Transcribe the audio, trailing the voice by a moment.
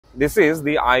This is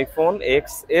the iPhone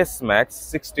XS Max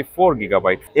 64 GB।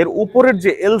 এর উপরের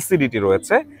যে এলসিডিটি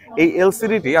রয়েছে এই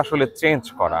এলসিডিটি আসলে চেঞ্জ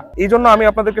করা। এই জন্য আমি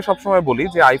আপনাদেরকে সবসময় বলি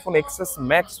যে আইফোন XS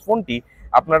Max ফোনটি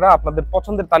আপনারা আপনাদের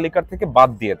পছন্দের তালিকার থেকে বাদ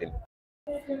দিয়ে দিন।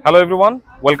 Hello everyone,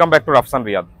 welcome back to Rafsan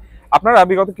Riyad. আপনারা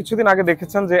বিগত কিছুদিন আগে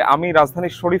দেখেছেন যে আমি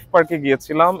রাজধানীর শরীফ পার্কে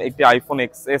গিয়েছিলাম একটি আইফোন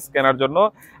XS কেনার জন্য।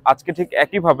 আজকে ঠিক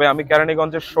একইভাবে আমি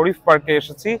কেরানীগঞ্জের শরীফ পার্কে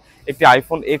এসেছি একটি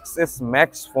আইফোন XS Max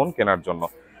ফোন কেনার জন্য।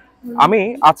 আমি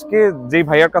আজকে যেই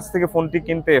ভাইয়ার কাছ থেকে ফোনটি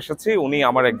কিনতে এসেছি উনি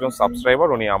আমার একজন সাবস্ক্রাইবার,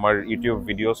 উনি আমার ইউটিউব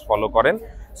ভিডিওস ফলো করেন।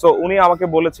 সো উনি আমাকে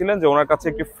বলেছিলেন যে ওনার কাছে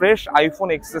একটি fresh iPhone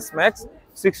XS Max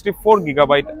 64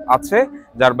 GB আছে,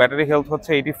 যার ব্যাটারি হেলথ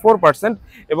হচ্ছে 84%,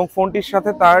 এবং ফোনটির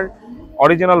সাথে তার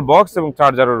অরিজিনাল বক্স এবং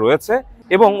চার্জারও রয়েছে,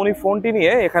 এবং উনি ফোনটি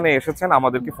নিয়ে এখানে এসেছেন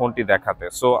আমাদেরকে ফোনটি দেখাতে।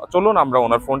 সো চলুন আমরা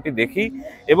ওনার ফোনটি দেখি,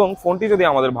 এবং ফোনটি যদি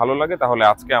আমাদের ভালো লাগে তাহলে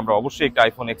আজকে আমরা অবশ্যই একটা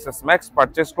আইফোন XS Max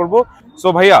পারচেস করব। সো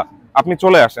ভাইয়া আপনি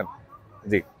চলে আসেন।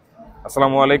 জি,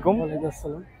 আসসালামু আলাইকুম। ওয়ালাইকুম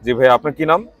আসসালাম। জি ভাইয়া, আপনার কি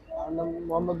নাম? আমার নাম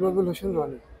মোহাম্মদ রবিউল হোসেন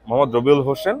রনি। মোহাম্মদ রবিউল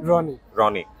হোসেন রনি।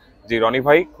 রনি। জি রনি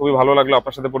ভাই, খুবই ভালো লাগলো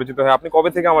আপনার সাথে পরিচিত হয়ে। আপনি কবে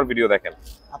থেকে আমার ভিডিও দেখেন?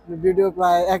 আপনি ভিডিও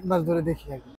প্রায় এক মাস ধরে দেখি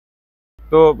আর কি।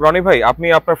 তো রনি ভাই, আপনি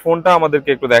আপনার ফোনটা আমাদেরকে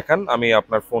একটু দেখান, আমি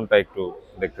আপনার ফোনটা একটু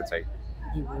দেখতে চাই।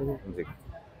 জি।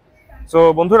 সো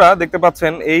বন্ধুরা দেখতে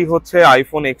পাচ্ছেন এই হচ্ছে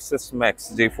আইফোন XS Max,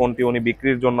 যে ফোনটি উনি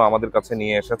বিক্রির জন্য আমাদের কাছে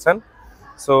নিয়ে এসেছেন।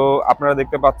 সো আপনারা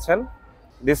দেখতে পাচ্ছেন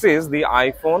this is the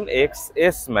iPhone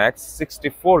XS Max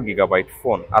 64 GB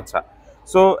phone. আচ্ছা,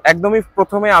 সো একদমই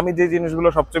প্রথমে আমি যে জিনিসগুলো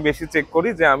সবচেয়ে বেশি চেক করি,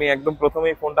 যে আমি একদম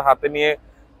প্রথমেই ফোনটা হাতে নিয়ে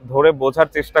ধরে বোঝার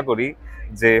চেষ্টা করি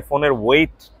যে ফোনের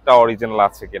ওয়েটটা অরিজিনাল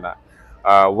আছে কিনা,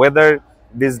 whether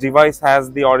this device has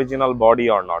the original body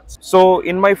or not. So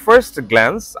in my first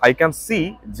glance I can see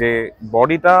যে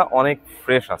বডিটা অনেক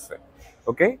ফ্রেশ আছে।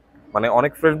 ওকে, মানে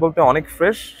অনেক ফ্রেশ বলতে অনেক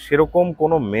ফ্রেশ, সেরকম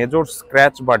কোনো মেজর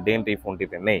স্ক্র্যাচ বা ডেন্ট এই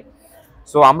ফোনটিতে নেই।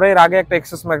 সো আমরা এর আগে একটা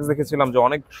XS Max দেখেছিলাম যে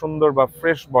অনেক সুন্দর বা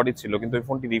ফ্রেশ বডি ছিল, কিন্তু এই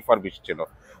ফোনটি রিফারবিশড ছিল।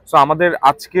 সো আমাদের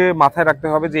আজকে মাথায় রাখতে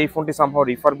হবে যে এই ফোনটি সামহাও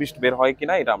রিফারবিশড বের হয়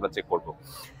কিনা, এটা আমরা চেক করব।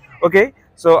 ওকে,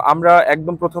 সো আমরা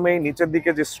একদম প্রথমেই নিচের দিকে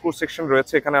যে স্ক্রু সেকশন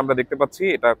রয়েছে এখানে আমরা দেখতে পাচ্ছি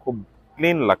এটা খুব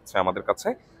ক্লিন লাগছে আমাদের কাছে,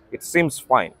 ইট সিমস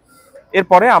ফাইন।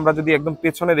 এরপরে আমরা যদি একদম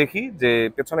পেছনে দেখি, যে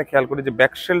পেছনে খেয়াল করি যে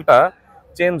ব্যাকশেলটা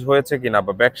চেঞ্জ হয়েছে কিনা,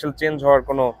 বা ব্যাকশেল চেঞ্জ হওয়ার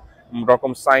কোনো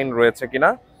রকম সাইন রয়েছে কিনা।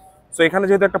 সো এখানে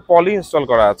যেহেতু একটা পলি ইনস্টল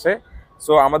করা আছে,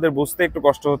 সো আমাদের বুঝতে একটু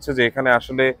কষ্ট হচ্ছে যে এখানে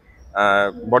আসলে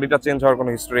বডিটা চেঞ্জ হওয়ার কোনো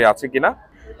হিস্টোরি আছে কিনা।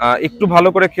 একটু ভালো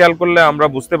করে খেয়াল করলে আমরা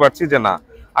বুঝতে পারছি যে না,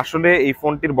 আসলে এই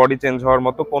ফোনটির বডি চেঞ্জ হওয়ার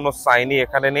মতো কোনো সাইনই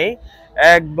এখানে নেই।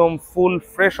 একদম ফুল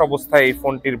ফ্রেশ অবস্থায় এই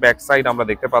ফোনটির ব্যাক সাইড আমরা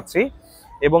দেখতে পাচ্ছি,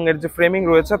 এবং এর যে ফ্রেমিং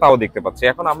রয়েছে তাও দেখতে পাচ্ছি।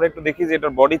 এখন আমরা একটু দেখি যে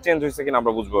এটার বডি চেঞ্জ হয়েছে কিনা,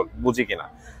 আমরা বুঝি কিনা।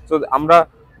 তো আমরা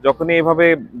যখনই এভাবে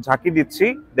ঝাঁকি দিচ্ছি,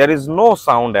 there is no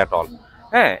sound at all.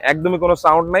 হ্যাঁ, একদমই কোনো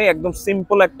সাউন্ড নাই, একদম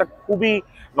সিম্পল একটা খুবই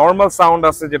নর্মাল সাউন্ড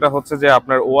আছে, যেটা হচ্ছে যে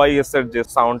আপনার OIS এর যে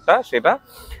সাউন্ডটা সেটা।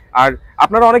 আর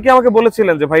আপনারা অনেকে আমাকে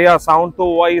বলেছিলেন যে ভাইয়া সাউন্ড তো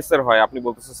OIS এর হয়, আপনি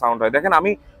বলতেছেন সাউন্ড হয়। দেখেন,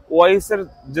 আমি OIS এর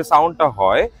যে সাউন্ডটা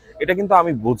হয় এটা কিন্তু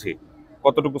আমি বুঝি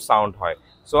কতটুকু সাউন্ড হয়।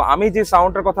 সো আমি যে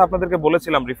সাউন্ডের কথা আপনাদেরকে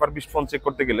বলেছিলাম রিফারবিশড ফোন চেক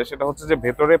করতে গেলে, সেটা হচ্ছে যে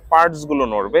ভেতরে পার্টস গুলো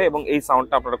নড়বে, এবং এই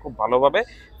সাউন্ডটা আপনারা খুব ভালোভাবে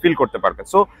ফিল করতে পারবেন।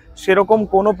 সো সেরকম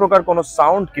কোনো প্রকার কোনো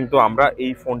সাউন্ড কিন্তু আমরা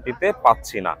এই ফোনটিতে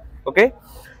পাচ্ছি না। ওকে,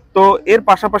 তো এর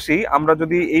পাশাপাশি আমরা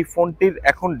যদি এই ফোনটির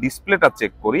এখন ডিসপ্লেটা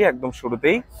চেক করি একদম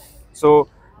শুরুতেই, সো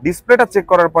ডিসপ্লেটা চেক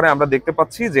করার পরে আমরা দেখতে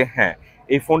পাচ্ছি যে হ্যাঁ,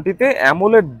 এই ফোনটিতে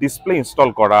অ্যামোলেড ডিসপ্লে ইনস্টল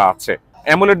করা আছে।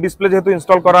 অ্যামোলেড ডিসপ্লে যেহেতু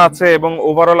ইনস্টল করা আছে, এবং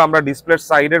ওভারঅল আমরা ডিসপ্লের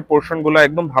সাইডের পোর্শনগুলো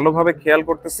একদম ভালোভাবে খেয়াল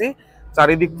করতেছি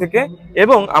চারিদিক থেকে,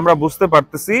 এবং আমরা বুঝতে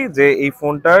পারতেছি যে এই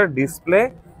ফোনটার display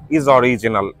is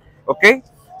original. Okay,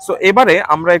 so এবারে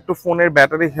আমরা একটু ফোনের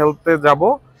ব্যাটারি হেলথে যাব,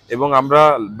 এবং আমরা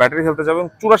ব্যাটারি হেলথে যাব, এবং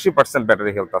 84%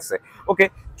 ব্যাটারি হেলথ আছে। ওকে,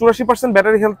 84%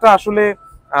 ব্যাটারি হেলথটা আসলে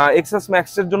XS Max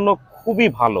এর জন্য খুবই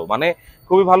ভালো। মানে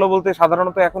খুবই ভালো বলতে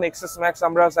সাধারণত এখন XS Max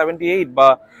আমরা 78 বা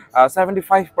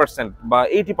 75% বা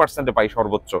 80% পাই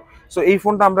সর্বোচ্চ। সো এই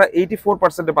ফোনটা আমরা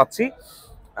 84% পাচ্ছি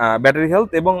ব্যাটারি হেলথ,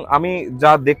 এবং আমি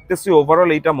যা দেখতেছি ওভারঅল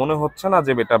এইটা মনে হচ্ছে না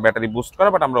যে এটা ব্যাটারি বুস্ট করা,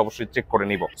 বাট আমরা অবশ্যই চেক করে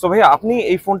নিব। সো ভাইয়া, আপনি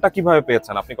এই ফোনটা কিভাবে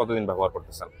পেয়েছেন? আপনি কতদিন ব্যবহার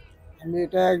করতেছেন? আমি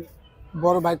এটা এক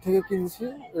বড় ভাই থেকে কিনছি,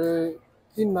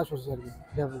 3 মাস হচ্ছে আর কি।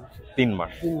 3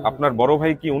 মাস। আপনার বড়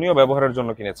ভাই কি উনিও ব্যবহারের জন্য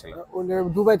কিনেছিলেন? উনি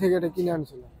দুবাই থেকে এটা কিনে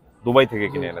আনছিল। দুবাই থেকে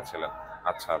কিনে এনেছিলেন?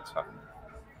 আচ্ছা আচ্ছা।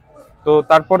 তো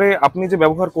তারপরে আপনি যে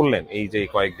ব্যবহার করলেন এই যে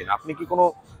কয়েকদিন, আপনি কি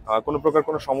কোনো প্রকার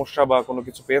কোনো সমস্যা বা কোনো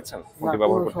কিছু পেয়েছেন ফোনটি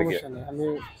ব্যবহার করতে গিয়ে? আমি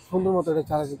সুন্দর মতো এটা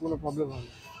চালাচ্ছি, কোনো প্রবলেম হয়নি।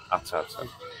 আচ্ছা আচ্ছা,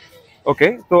 ওকে।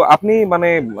 তো আপনি মানে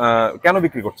কেন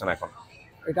বিক্রি করছেন এখন?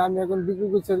 এটা আমি এখন বিক্রি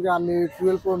করছি আর কি, আমি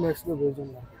 12 Pro Max নেব এর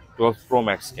জন্য। 12 Pro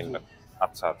Max কিনবেন?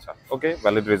 আচ্ছা আচ্ছা, ওকে,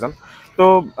 ভ্যালিড রিজন। তো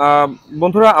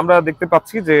বন্ধুরা আমরা দেখতে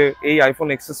পাচ্ছি যে এই আইফোন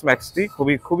XS Max টি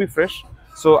খুবই ফ্রেশ।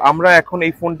 সো আমরা এখন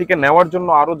এই ফোনটিকে নেওয়ার জন্য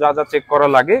আরো যা যা চেক করা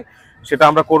লাগে সেটা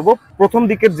আমরা করব। প্রথম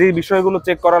দিকের যে বিষয়গুলো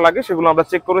চেক করা লাগে সেগুলো আমরা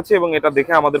চেক করেছি এবং এটা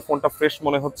দেখে আমাদের ফোনটা ফ্রেশ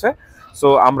মনে হচ্ছে। সো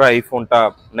আমরা এই ফোনটা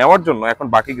নেওয়ার জন্য এখন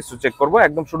বাকি কিছু চেক করব।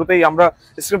 একদম শুরুতেই আমরা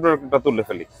স্ক্রিন প্রোটেক্টরটা তুলে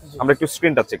ফেলি, আমরা একটু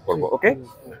স্ক্রিনটা চেক করব। ওকে,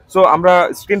 সো আমরা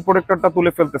স্ক্রিন প্রোটেক্টরটা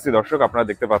তুলে ফেলতেছি। দর্শক আপনারা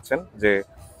দেখতে পাচ্ছেন যে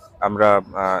আমরা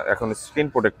এখন স্ক্রিন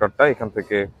প্রোটেক্টরটা এখান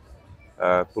থেকে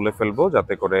তুলে ফেলবো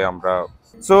যাতে করে আমরা।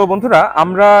 সো বন্ধুরা,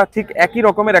 আমরা ঠিক একই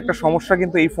রকমের একটা সমস্যা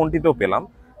কিন্তু এই ফোনটিতেও পেলাম।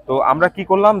 তো আমরা কি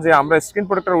করলাম যে আমরা স্ক্রিন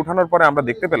প্রোটেক্টর উঠানোর পরে আমরা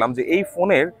দেখতে পেলাম যে এই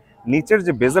ফোনের নিচের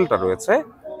যে বেজেলটা রয়েছে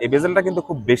এই বেজেলটা কিন্তু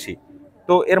খুব বেশি।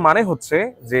 তো এর মানে হচ্ছে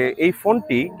যে এই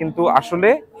ফোনটি কিন্তু আসলে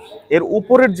এর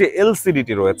উপরের যে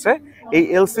এলসিডিটি রয়েছে এই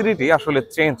এলসিডিটি আসলে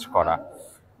চেঞ্জ করা।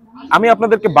 আমি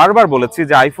আপনাদেরকে বারবার বলেছি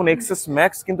যে আইফোন এক্সএস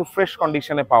ম্যাক্স কিন্তু ফ্রেশ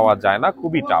কন্ডিশনে পাওয়া যায় না,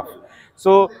 খুবই টাফ।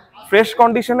 সো ফ্রেশ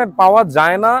কন্ডিশনে পাওয়া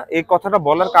যায় না এই কথাটা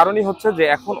বলার কারণই হচ্ছে যে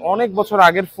এখন অনেক বছর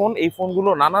আগের ফোন, এই ফোনগুলো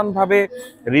নানানভাবে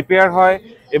রিপেয়ার হয়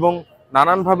এবং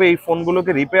নানানভাবে এই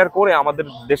ফোনগুলোকে রিপেয়ার করে আমাদের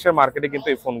দেশের মার্কেটে কিন্তু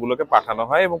এই ফোনগুলোকে পাঠানো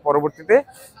হয় এবং পরবর্তীতে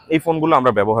এই ফোনগুলো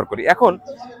আমরা ব্যবহার করি। এখন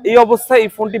এই অবস্থায় এই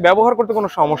ফোনটি ব্যবহার করতে কোনো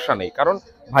সমস্যা নেই, কারণ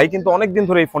ভাই কিন্তু অনেকদিন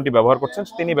ধরে এই ফোনটি ব্যবহার করছেন,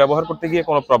 তিনি ব্যবহার করতে গিয়ে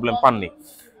কোনো প্রবলেম পাননি।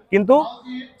 কিন্তু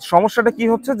সমস্যাটা কি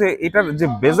হচ্ছে যে এটার যে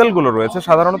বেজেল গুলো রয়েছে,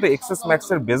 সাধারণত এক্সএস ম্যাক্স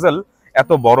এর বেজেল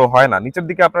এত বড় হয় না। নিচের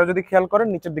দিকে আপনারা যদি খেয়াল করেন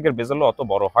নিচের দিকের বেজেলও অত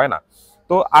বড় হয় না।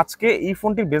 তো আজকে এই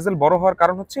ফোনটির বেজেল বড় হওয়ার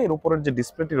কারণ হচ্ছে এর উপরের যে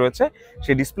ডিসপ্লেটি রয়েছে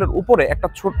সেই ডিসপ্লের উপরে একটা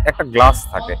ছোট একটা গ্লাস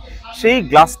থাকে, সেই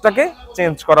গ্লাসটাকে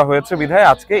চেঞ্জ করা হয়েছে বিধায়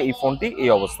আজকে এই ফোনটি এই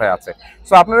অবস্থায় আছে।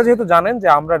 সো আপনারা যেহেতু জানেন যে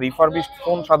আমরা রিফারবিশড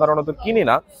ফোন সাধারণত কিনি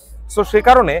না, সো সে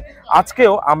কারণে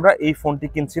আজকেও আমরা এই ফোনটি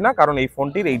কিনছি না, কারণ এই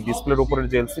ফোনটির এই ডিসপ্লের উপরের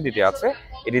যে এলসিডিটি আছে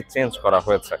এটি চেঞ্জ করা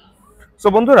হয়েছে। সো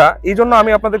বন্ধুরা, এই জন্য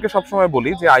আমি আপনাদেরকে সবসময়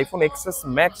বলি যে আইফোন এক্সএস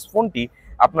ম্যাক্স ফোনটি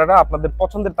আপনারা আপনাদের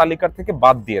পছন্দের তালিকার থেকে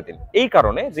বাদ দিয়ে দিন, এই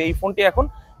কারণে যে এই ফোনটি এখন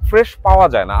ফ্রেশ পাওয়া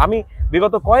যায় না। আমি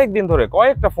বিগত কয়েকদিন ধরে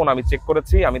কয়েকটা ফোন আমি চেক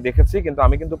করেছি, আমি দেখেছি, কিন্তু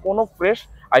আমি কিন্তু কোনো ফ্রেশ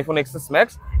আইফোন এক্সএস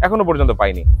ম্যাক্স এখনো পর্যন্ত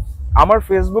পাইনি। আমার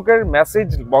ফেসবুকের মেসেজ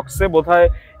বক্সে বোধহয়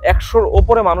 100-র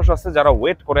ওপরে মানুষ আছে যারা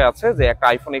ওয়েট করে আছে যে একটা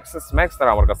আইফোন এক্সএস ম্যাক্স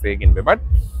তারা আমার কাছ থেকে কিনবে, বাট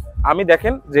আমি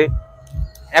দেখেন যে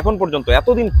এখন পর্যন্ত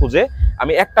এতদিন খুঁজে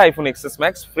আমি একটা আইফোন এক্সএস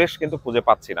ম্যাক্স ফ্রেশ কিন্তু খুঁজে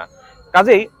পাচ্ছি না।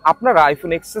 কাজেই আপনারা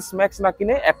আইফোন এক্সএস ম্যাক্স না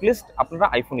কিনে অ্যাটলিস্ট আপনারা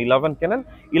আইফোন 11 কেনেন।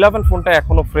 11 ফোনটা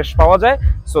এখনো ফ্রেশ পাওয়া যায়,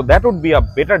 so that would be a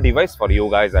better device for you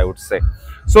guys, I would say.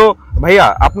 So ভাইয়া,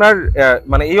 আপনার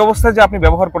মানে এই অবস্থায় যে আপনি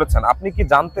ব্যবহার করেছেন, আপনি কি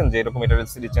জানতেন যে এরকম এটার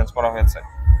এলসিডি চেঞ্জ করা হয়েছে?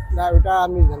 না, ওটা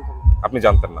আমি জানতাম না। আপনি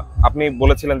জানতেন না? আপনি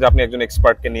বলেছিলেন যে আপনি একজন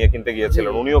এক্সপার্টকে নিয়ে কিনতে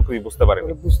গিয়েছিলেন, উনিও কি বুঝতে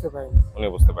পারেননি? বুঝতে পারিনি।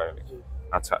 উনিও বুঝতে পারেননি।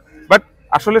 আচ্ছা, বাট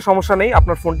আসলে সমস্যা নেই,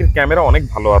 আপনার ফোনটির ক্যামেরা অনেক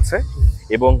ভালো আছে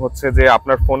এবং হচ্ছে যে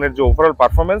আপনার ফোনের যে ওভারঅল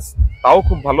পারফরমেন্স তাও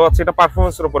খুব ভালো আছে। এটা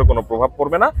পারফরমেন্সের উপরে কোনো প্রভাব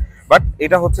পড়বে না, বাট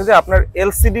এটা হচ্ছে যে আপনার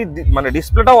এলসিডি মানে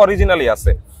ডিসপ্লেটাও অরিজিনালি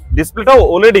আছে, ডিসপ্লেটাও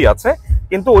ওলেডি আছে,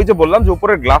 কিন্তু ওই যে বললাম যে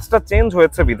উপরের গ্লাসটা চেঞ্জ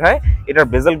হয়েছে বিধায় এটার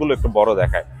বেজেলগুলো একটু বড়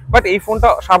দেখায়। বাট এই ফোনটা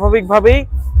স্বাভাবিকভাবেই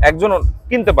একজন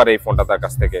কিনতে পারে, এই ফোনটা তার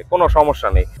কাছ থেকে কোনো সমস্যা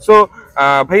নেই। সো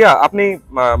ভাইয়া, আপনি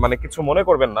মানে কিছু মনে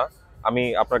করবেন না, আমি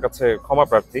আপনার কাছে ক্ষমা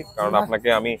প্রার্থী, কারণ আপনাকে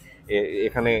আমি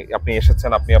এখানে আপনি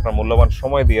এসেছেন, আপনি আপনার মূল্যবান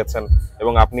সময় দিয়েছেন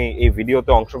এবং আপনি এই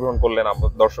ভিডিওতে অংশগ্রহণ করলেন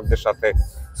দর্শকদের সাথে।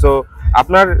 সো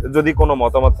আপনার যদি কোনো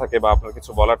মতামত থাকে বা আপনার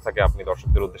কিছু বলার থাকে আপনি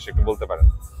দর্শকদের উদ্দেশ্যে একটু বলতে পারেন।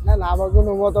 না না, আমার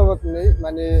কোনো মতামত নেই,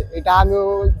 মানে এটা আমিও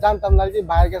জানতাম না, কি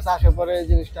ভাইয়ের কাছে আসে পরে এই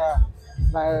জিনিসটা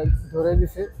ধরে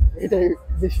দিছে, এটাই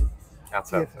বেশি।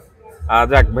 আচ্ছা আচ্ছা,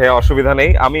 যাক ভাইয়া, অসুবিধা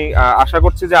নেই। আমি আশা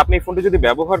করছি যে আপনি এই ফোনটি যদি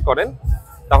ব্যবহার করেন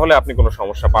তাহলে আপনি কোনো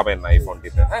সমস্যা পাবেন না এই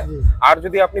ফোনটিতে। হ্যাঁ, আর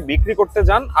যদি আপনি বিক্রি করতে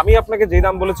যান, আমি আপনাকে যে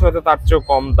দাম বলেছি হয়তো তার চেয়েও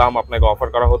কম দাম আপনাকে অফার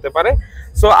করা হতে পারে।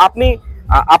 সো আপনি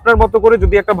আপনার মতো করে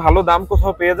যদি একটা ভালো দাম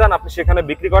কোথাও পেয়ে যান, আপনি সেখানে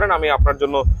বিক্রি করেন, আমি আপনার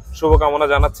জন্য শুভকামনা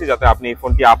জানাচ্ছি, যাতে আপনি এই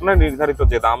ফোনটি আপনার নির্ধারিত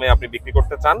যে দামে আপনি বিক্রি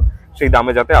করতে চান সেই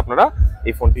দামে যাতে আপনারা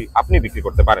এই ফোনটি আপনি বিক্রি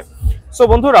করতে পারেন। সো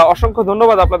বন্ধুরা, অসংখ্য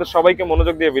ধন্যবাদ আপনাদের সবাইকে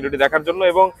মনোযোগ দিয়ে ভিডিওটি দেখার জন্য,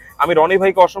 এবং আমি রনি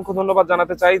ভাইকে অসংখ্য ধন্যবাদ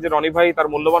জানাতে চাই যে রনি ভাই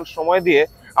তার মূল্যবান সময় দিয়ে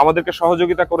আমাদেরকে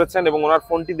সহযোগিতা করেছেন এবং ওনার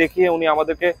ফোনটি দেখিয়ে উনি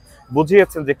আমাদেরকে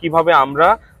বুঝিয়েছেন যে কিভাবে আমরা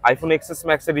আইফোন এক্সএস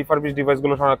ম্যাক্স এর রিফারবিশ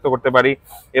ডিভাইসগুলো শনাক্ত করতে পারি,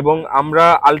 এবং আমরা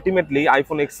আলটিমেটলি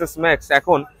আইফোন এক্সএস ম্যাক্স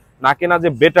এখন না কেনা যে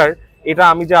বেটার, এটা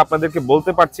আমি যে আপনাদেরকে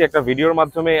বলতে পারছি একটা ভিডিওর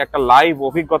মাধ্যমে, একটা লাইভ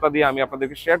অভিজ্ঞতা দিয়ে আমি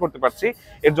আপনাদেরকে শেয়ার করতে পারছি,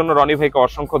 এর জন্য রনি ভাইকে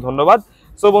অসংখ্য ধন্যবাদ।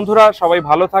 সো বন্ধুরা, সবাই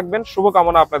ভালো থাকবেন,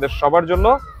 শুভকামনা আপনাদের সবার জন্য।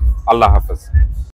 আল্লাহ হাফেজ।